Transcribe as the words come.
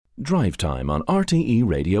Drive Time on RTE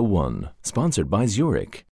Radio 1, sponsored by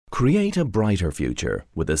Zurich. Create a brighter future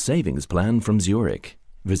with a savings plan from Zurich.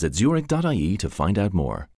 Visit zurich.ie to find out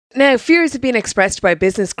more. Now, fears have been expressed by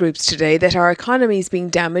business groups today that our economy is being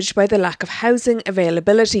damaged by the lack of housing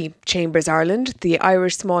availability. Chambers Ireland, the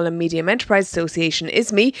Irish Small and Medium Enterprise Association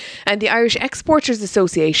ISME and the Irish Exporters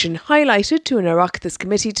Association highlighted to an Oireachtas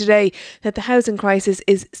committee today that the housing crisis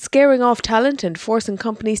is scaring off talent and forcing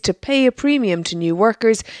companies to pay a premium to new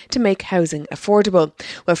workers to make housing affordable.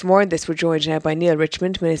 Well, for more on this, we're joined now by Neil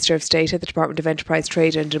Richmond, Minister of State at the Department of Enterprise,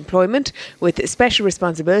 Trade and Employment, with special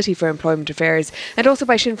responsibility for employment affairs, and also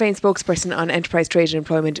by Sinn Féin spokesperson on Enterprise, Trade and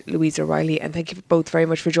Employment, Louise O'Reilly. And thank you both very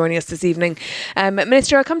much for joining us this evening.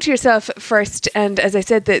 Minister, I'll come to yourself first. And as I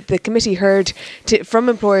said, the committee heard from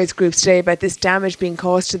employers groups today about this damage being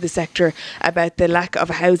caused to the sector, about the lack of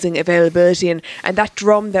housing availability, and that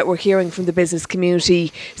drum that we're hearing from the business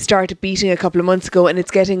community started beating a couple of months ago, and it's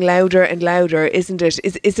getting louder and louder, isn't it?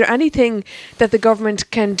 Is there anything that the government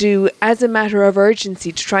can do as a matter of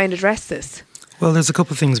urgency to try and address this? Well, there's a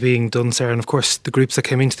couple of things being done, Sarah, and of course the groups that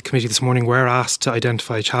came into the committee this morning were asked to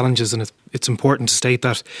identify challenges, and it's important to state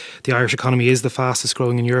that the Irish economy is the fastest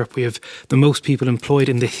growing in Europe. We have the most people employed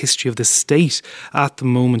in the history of the state at the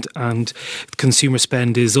moment, and consumer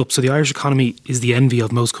spend is up. So the Irish economy is the envy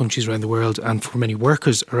of most countries around the world and for many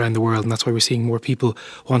workers around the world, and that's why we're seeing more people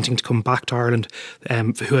wanting to come back to Ireland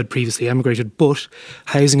who had previously emigrated. But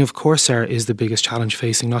housing, of course, Sarah, is the biggest challenge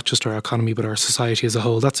facing not just our economy but our society as a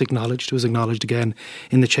whole. That's acknowledged. It was acknowledged again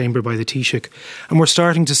in the chamber by the Taoiseach, and we're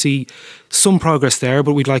starting to see some progress there,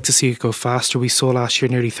 but we'd like to see it go faster. We saw last year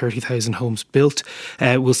nearly 30,000 homes built.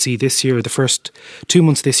 We'll see this year, the first 2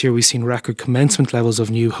 months this year, we've seen record commencement levels of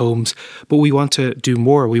new homes, but we want to do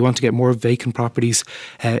more. We want to get more vacant properties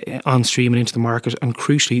on stream and into the market, and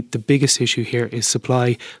crucially the biggest issue here is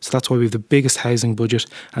supply. So that's why we have the biggest housing budget,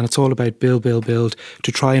 and it's all about build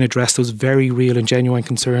to try and address those very real and genuine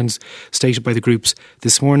concerns stated by the groups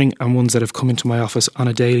this morning, and ones that have come into my office on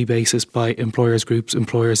a daily basis by employers groups,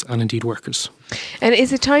 employers and indeed workers. And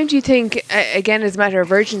is it time, do you think, again as a matter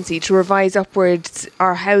of urgency, to revise upwards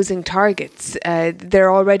our housing targets?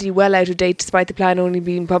 They're already well out of date despite the plan only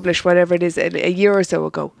being published, whatever it is, a year or so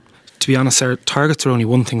ago. To be honest, Sarah, targets are only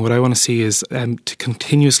one thing. What I want to see is to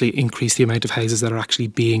continuously increase the amount of houses that are actually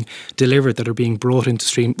being delivered, that are being brought into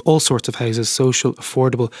stream. All sorts of houses, social,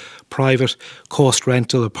 affordable, private, cost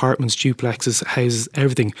rental, apartments, duplexes, houses,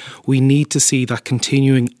 everything. We need to see that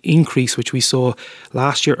continuing increase, which we saw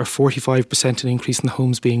last year, a 45% increase in the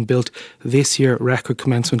homes being built. This year, record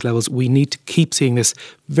commencement levels. We need to keep seeing this.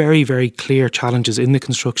 Very, very clear challenges in the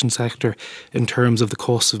construction sector in terms of the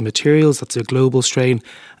cost of materials. That's a global strain,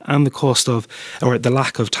 and the cost of, or the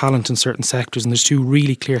lack of talent in certain sectors. And there's two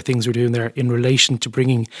really clear things we're doing there in relation to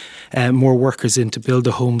bringing more workers in to build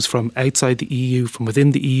the homes from outside the EU, from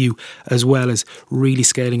within the EU, as well as really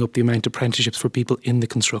scaling up the amount of apprenticeships for people in the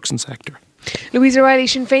construction sector. Louise O'Reilly,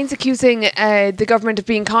 Sinn Féin's accusing the government of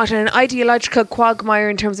being caught in an ideological quagmire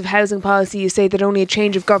in terms of housing policy. You say that only a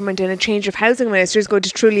change of government and a change of housing minister is going to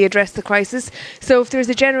truly address the crisis. So if there's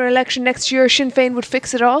a general election next year, Sinn Féin would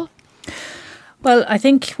fix it all? Well, I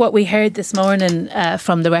think what we heard this morning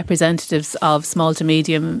from the representatives of small to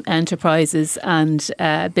medium enterprises and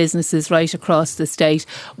businesses right across the state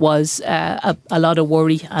was a lot of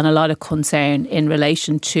worry and a lot of concern in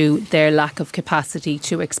relation to their lack of capacity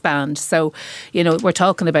to expand. So, you know, we're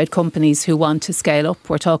talking about companies who want to scale up.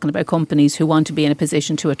 We're talking about companies who want to be in a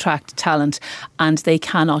position to attract talent, and they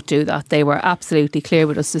cannot do that. They were absolutely clear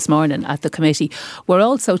with us this morning at the committee. We're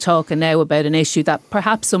also talking now about an issue that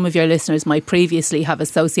perhaps some of your listeners might previously have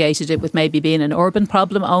associated it with maybe being an urban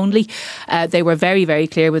problem only. They were very, very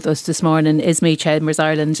clear with us this morning. ISME, Chambers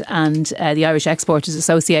Ireland and the Irish Exporters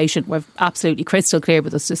Association were absolutely crystal clear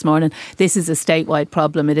with us this morning. This is a statewide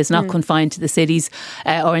problem. It is not confined to the cities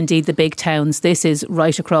or indeed the big towns. This is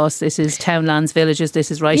right across. This is townlands, villages. This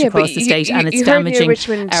is right across the state, and it's damaging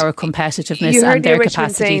our competitiveness and their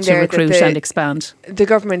capacity to recruit and expand. The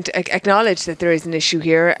government acknowledge that there is an issue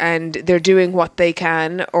here, and they're doing what they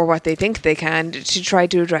can or what they think they can to try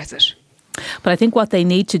to address it. But I think what they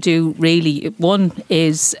need to do really, one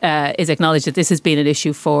is acknowledge that this has been an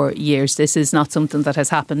issue for years. This is not something that has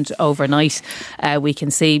happened overnight. We can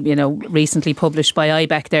see, you know, recently published by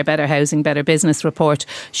IBEC, their Better Housing, Better Business report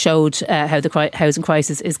showed how the housing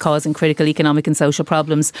crisis is causing critical economic and social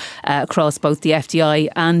problems across both the FDI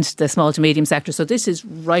and the small to medium sector. So this is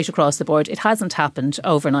right across the board. It hasn't happened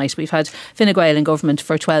overnight. We've had Fine Gael in government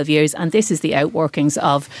for 12 years, and this is the outworkings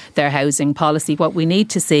of their housing policy. What we need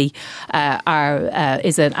to see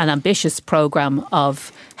is an ambitious programme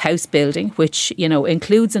of house building, which, you know,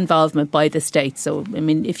 includes involvement by the state. So, I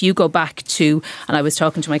mean, if you go back to, and I was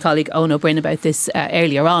talking to my colleague Owen O'Brien about this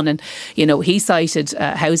earlier on, and, you know, he cited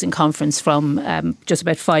a housing conference from just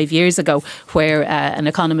about 5 years ago, where an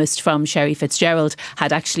economist from Sherry Fitzgerald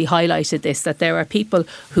had actually highlighted this, that there are people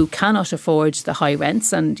who cannot afford the high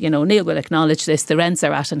rents, and, you know, Neil will acknowledge this, the rents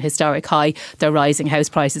are at an historic high, they're rising, house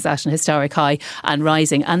prices at an historic high and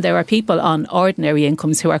rising, and there are people on ordinary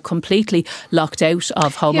incomes who are completely locked out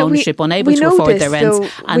of home ownership, unable to afford their rents,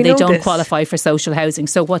 and they don't qualify for social housing.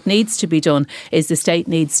 So what needs to be done is the state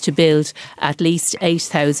needs to build at least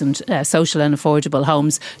 8,000 social and affordable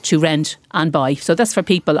homes to rent and buy. So that's for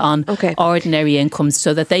people on ordinary incomes,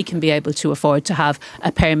 so that they can be able to afford to have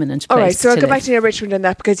a permanent place. All right, so I'll go live. back to Neil Richmond on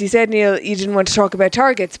that, because you said, Neil, you didn't want to talk about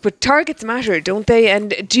targets, but targets matter, don't they?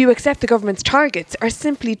 And do you accept the government's targets are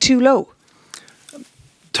simply too low?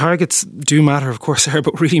 Targets do matter, of course, Sarah,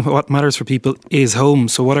 but really what matters for people is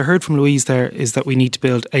homes. So what I heard from Louise there is that we need to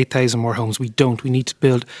build 8,000 more homes. We don't. We need to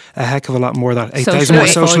build a heck of a lot more of that. 8,000 more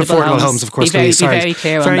social and affordable homes, of course. Be very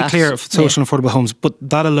clear on that. Very clear of social and affordable homes. But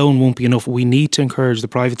that alone won't be enough. We need to encourage the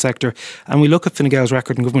private sector. And we look at Fine Gael's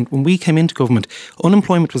record in government. When we came into government,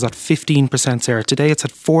 unemployment was at 15%, Sarah. Today it's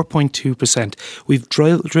at 4.2%. We've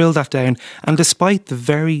drilled that down. And despite the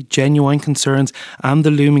very genuine concerns and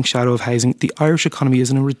the looming shadow of housing, the Irish economy is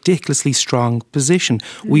in a ridiculously strong position.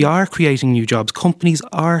 We are creating new jobs. Companies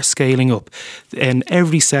are scaling up in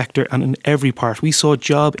every sector and in every part. We saw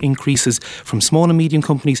job increases from small and medium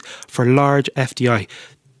companies for large FDI.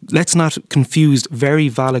 Let's not confuse very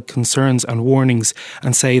valid concerns and warnings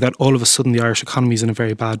and say that all of a sudden the Irish economy is in a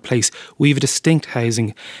very bad place. We have a distinct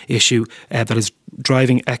housing issue that is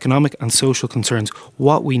driving economic and social concerns.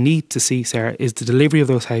 What we need to see, Sarah, is the delivery of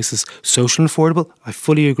those houses social and affordable. I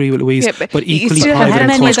fully agree with Louise, but equally private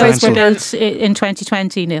and how many of those were rental. built in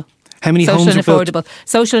 2020, Neil? How many homes were built?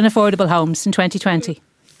 Social and affordable homes in 2020?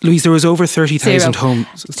 Louise, there was over 30,000 homes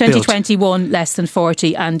 2021, less than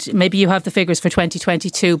 40, and maybe you have the figures for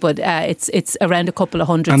 2022, but it's around a couple of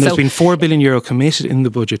hundred. And there's been €4 billion committed in the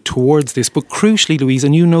budget towards this. But crucially, Louise,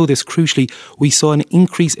 and you know this, crucially, we saw an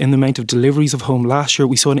increase in the amount of deliveries of home last year.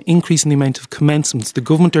 We saw an increase in the amount of commencements. The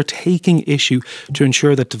government are taking issue to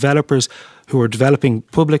ensure that developers who are developing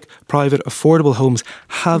public, private, affordable homes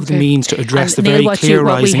have the means to address the very clear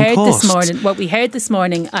rising costs. What we heard this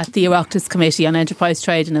morning at the Oireachtas Committee on Enterprise,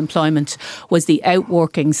 Trade and Employment was the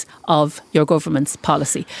outworkings of your government's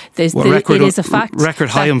policy. It is a fact. Record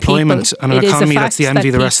high employment and an economy that's the envy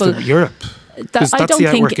of the rest of Europe. That's the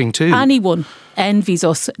outworking too. Anyone envies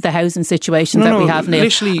us the housing situation that we have now.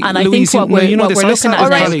 And I think what we're looking at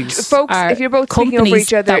now, folks, if you're both speaking over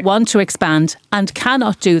each other, that want to expand and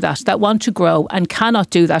cannot do that want to grow and cannot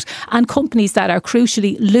do that, and companies that are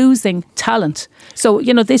crucially losing talent. So,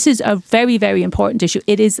 you know, this is a very, very important issue.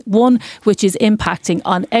 It is one which is impacting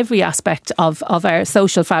on every aspect of our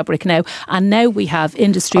social fabric now. And now we have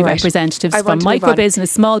industry representatives from micro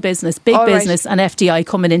business, small business, big business and FDI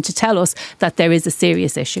coming in to tell us that there is a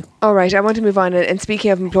serious issue. All right, I want to move on. And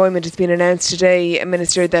speaking of employment, it's been announced today,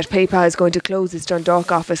 Minister, that PayPal is going to close its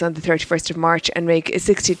Dundalk office on the 31st of March and make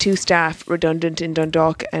 62 staff redundant in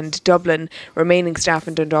Dundalk and Dublin. Remaining staff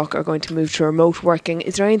in Dundalk are going to move to remote working.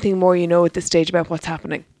 Is there anything more you know at this stage about what's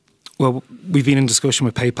happening? Well, we've been in discussion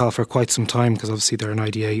with PayPal for quite some time because obviously they're an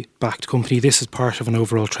IDA-backed company. This is part of an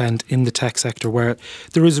overall trend in the tech sector where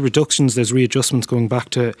there is reductions, there's readjustments going back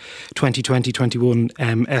to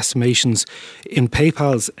 2020-21 estimations. In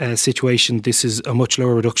PayPal's situation, this is a much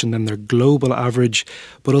lower reduction than their global average,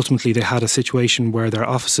 but ultimately they had a situation where their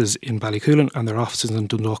offices in Ballycoolan and their offices in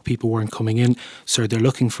Dundalk, people weren't coming in, so they're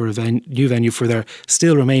looking for a new venue for their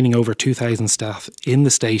still remaining over 2,000 staff in the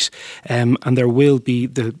state, and there will be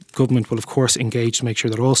the government will of course engage to make sure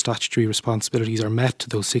that all statutory responsibilities are met to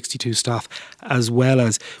those 62 staff, as well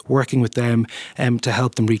as working with them to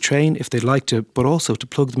help them retrain if they'd like to, but also to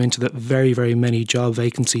plug them into the very, very many job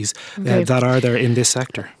vacancies that are there in this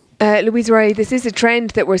sector. Louise Ray, this is a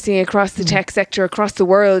trend that we're seeing across the tech sector, across the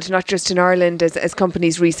world, not just in Ireland, as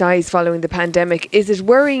companies resize following the pandemic. Is it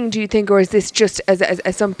worrying, do you think, or is this just,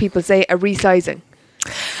 as some people say, a resizing?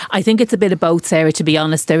 I think it's a bit of both, Sarah, to be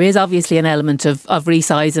honest. There is obviously an element of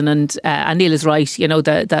resizing, and Neil is right, you know,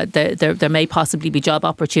 there may possibly be job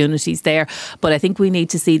opportunities there, but I think we need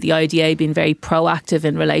to see the IDA being very proactive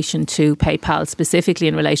in relation to PayPal, specifically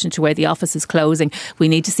in relation to where the office is closing. We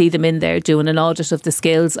need to see them in there doing an audit of the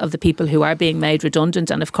skills of the people who are being made redundant,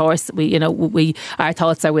 and of course our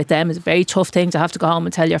thoughts are with them. It's a very tough thing to have to go home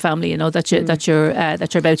and tell your family, you know, that you're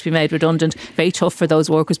about to be made redundant. Very tough for those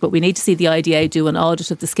workers, but we need to see the IDA do an audit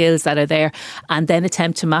of the skills skills that are there, and then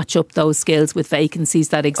attempt to match up those skills with vacancies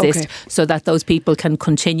that exist, so that those people can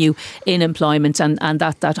continue in employment, and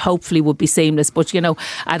that hopefully would be seamless. But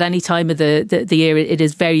at any time of the year, it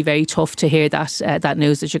is very, very tough to hear that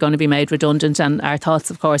news that you're going to be made redundant, and our thoughts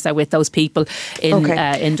of course are with those people in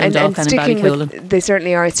Dundalk and in Ballycoolan. They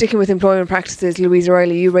certainly are. Sticking with employment practices, Louise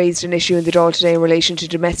O'Reilly, you raised an issue in the Dáil today in relation to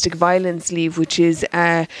domestic violence leave, which is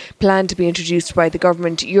planned to be introduced by the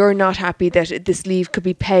government. You're not happy that this leave could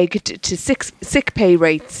be pegged to sick pay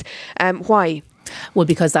rates. Why? Well,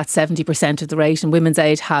 because that's 70% of the rate, and Women's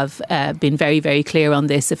Aid have been very, very clear on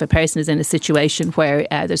this. If a person is in a situation where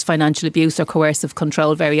there's financial abuse or coercive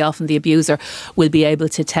control, very often the abuser will be able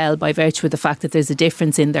to tell by virtue of the fact that there's a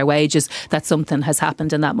difference in their wages that something has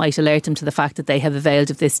happened, and that might alert them to the fact that they have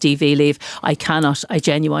availed of this DV leave. I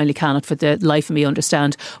genuinely cannot for the life of me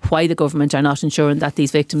understand why the government are not ensuring that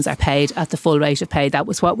these victims are paid at the full rate of pay. That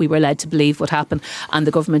was what we were led to believe would happen, and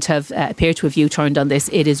the government have appeared to have U-turned on this.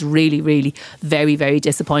 It is really, really very, very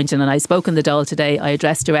disappointing, and I spoke in the Dáil today. I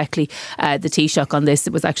addressed directly the Taoiseach on this.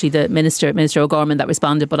 It was actually the Minister O'Gorman that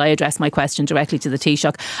responded, but I addressed my question directly to the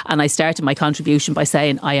Taoiseach, and I started my contribution by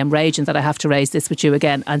saying I am raging that I have to raise this with you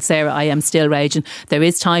again, and Sarah, I am still raging. There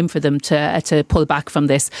is time for them to pull back from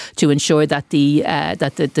this, to ensure that the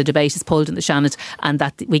debate is pulled in the Shannon, and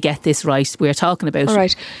that we get this right. We are talking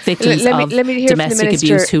about victims of domestic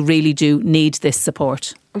abuse who really do need this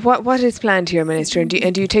support. What is planned here, Minister? And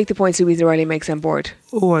do you take the points Louise O'Reilly makes on board?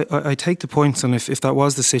 Oh, I take the points, and if that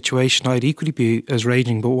was the situation, I'd equally be as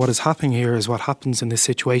raging. But what is happening here is what happens in this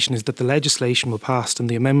situation is that the legislation will pass, and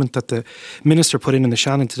the amendment that the Minister put in the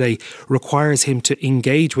Shannon today requires him to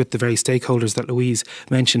engage with the very stakeholders that Louise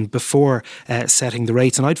mentioned before setting the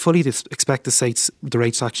rates. And I'd fully expect the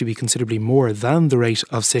rates to actually be considerably more than the rate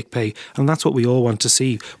of sick pay, and that's what we all want to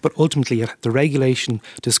see. But ultimately, the regulation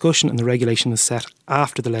discussion and the regulation is set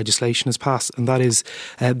after the legislation is passed, and that is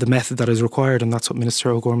the method that is required, and that's what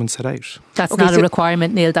Minister O'Gorman set out. That's not a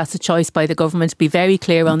requirement, Neil. That's a choice by the government. Be very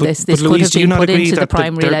clear on this. This could have been put into the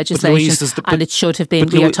primary legislation, and it should have been.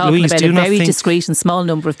 We are talking about a very discreet and small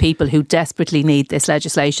number of people who desperately need this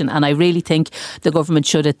legislation, and I really think the government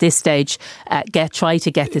should at this stage try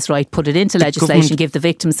to get this right, put it into legislation, give the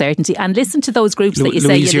victims certainty, and listen to those groups that you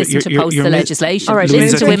say you listen to post the legislation.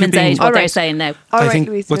 Listen to Women's Aid, what they're saying now. I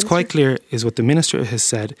think what's quite clear is what the Minister has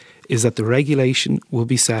said is that the regulation will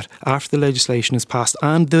be set after the legislation is passed,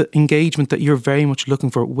 and the engagement that you're very much looking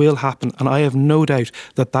for will happen, and I have no doubt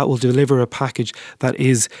that will deliver a package that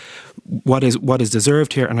is what is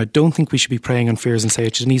deserved here. And I don't think we should be preying on fears and say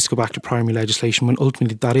it just needs to go back to primary legislation, when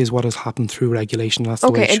ultimately that is what has happened through regulation. That's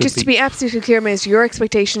the way it should be. Just to be absolutely clear, Minister, your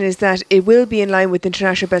expectation is that it will be in line with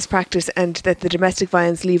international best practice, and that the domestic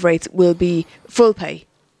violence leave rates will be full pay?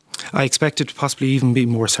 I expect it to possibly even be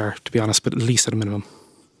more, sir, to be honest, but at least at a minimum.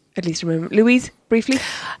 At least a minimum. Louise, briefly? Is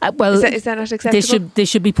that not acceptable? This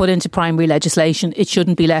should be put into primary legislation. It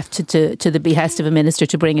shouldn't be left to the behest of a minister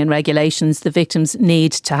to bring in regulations. The victims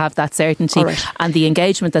need to have that certainty, and the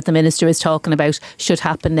engagement that the Minister is talking about should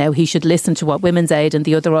happen now. He should listen to what Women's Aid and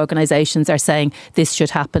the other organisations are saying. This should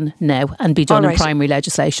happen now and be done in primary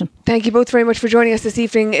legislation. Thank you both very much for joining us this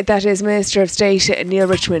evening. That is Minister of State Neil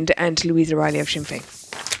Richmond and Louise O'Reilly of Sinn Féin.